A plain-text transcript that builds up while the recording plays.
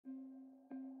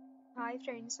Hi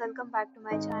friends, welcome back to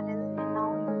my channel and now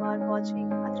you are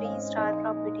watching a 3-star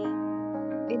property.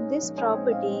 In this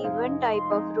property, one type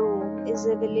of room is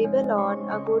available on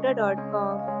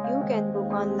agoda.com. You can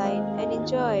book online and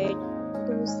enjoy it.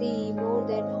 To see more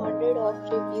than 100 of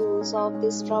reviews of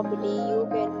this property, you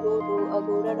can go to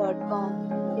agoda.com.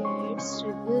 Its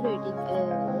review rating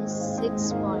is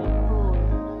 6.4.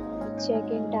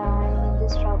 Check-in time in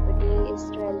this property is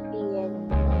 12 p.m.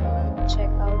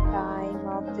 Check-out time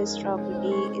of this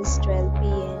property is 12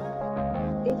 p.m.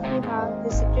 If you have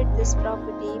visited this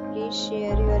property, please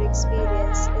share your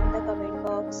experience in the comment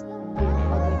box. For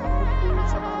more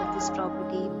details about this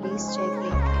property, please check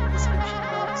link in description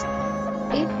box.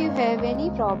 If you have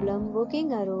any problem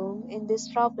booking a room in this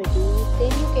property,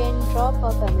 then you can drop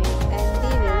a comment and we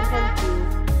will help you.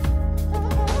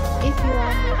 If you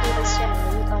are new to this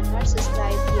channel or not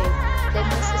subscribed yet, then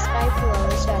subscribe to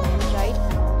our channel right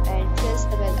now and press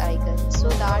the bell icon so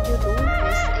that you don't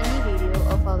miss any video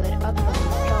of our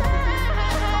upcoming property.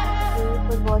 Thank you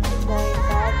for watching the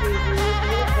entire video.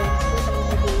 Dear friends, we'll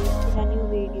meet again in a new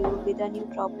video with a new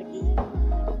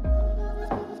property.